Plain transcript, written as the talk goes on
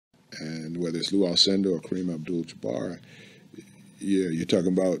And whether it's Lou Alcindor or Kareem Abdul-Jabbar, yeah, you're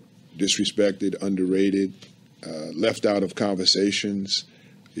talking about disrespected, underrated, left out of conversations.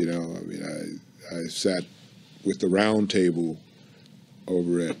 You know, I mean, I sat with the round table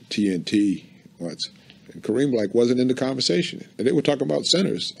over at TNT once, and Kareem like wasn't in the conversation, and they were talking about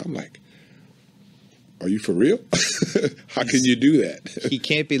centers. I'm like, are you for real? How can you do that? He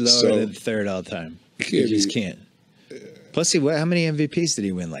can't be lower than third all the time. He just can't. Plus, how many MVPs did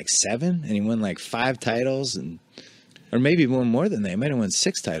he win? Like 7? And he won like 5 titles, or maybe one more than that. He might have won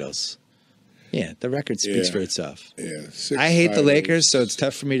 6 titles. Yeah, the record speaks for itself. Yeah, I hate the Lakers, so it's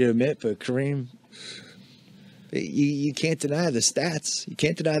tough for me to admit, but Kareem, you can't deny the stats. You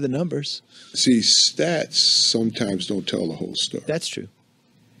can't deny the numbers. See, stats sometimes don't tell the whole story. That's true.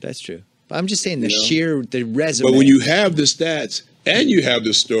 That's true. I'm just saying the resume. But when you have the stats and you have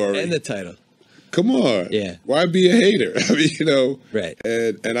the story and the title, come on, why be a hater? I mean, you know, right?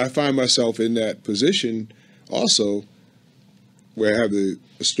 And I find myself in that position also, where I have the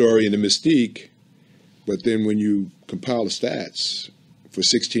story and the mystique, but then when you compile the stats for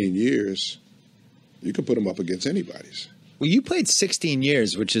 16 years, you can put them up against anybody's. Well, you played 16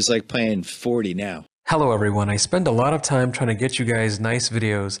 years, which is like playing 40 now. Hello everyone, I spend a lot of time trying to get you guys nice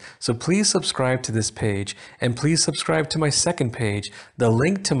videos, so please subscribe to this page, and please subscribe to my second page. The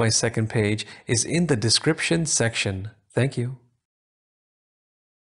link to my second page is in the description section. Thank you.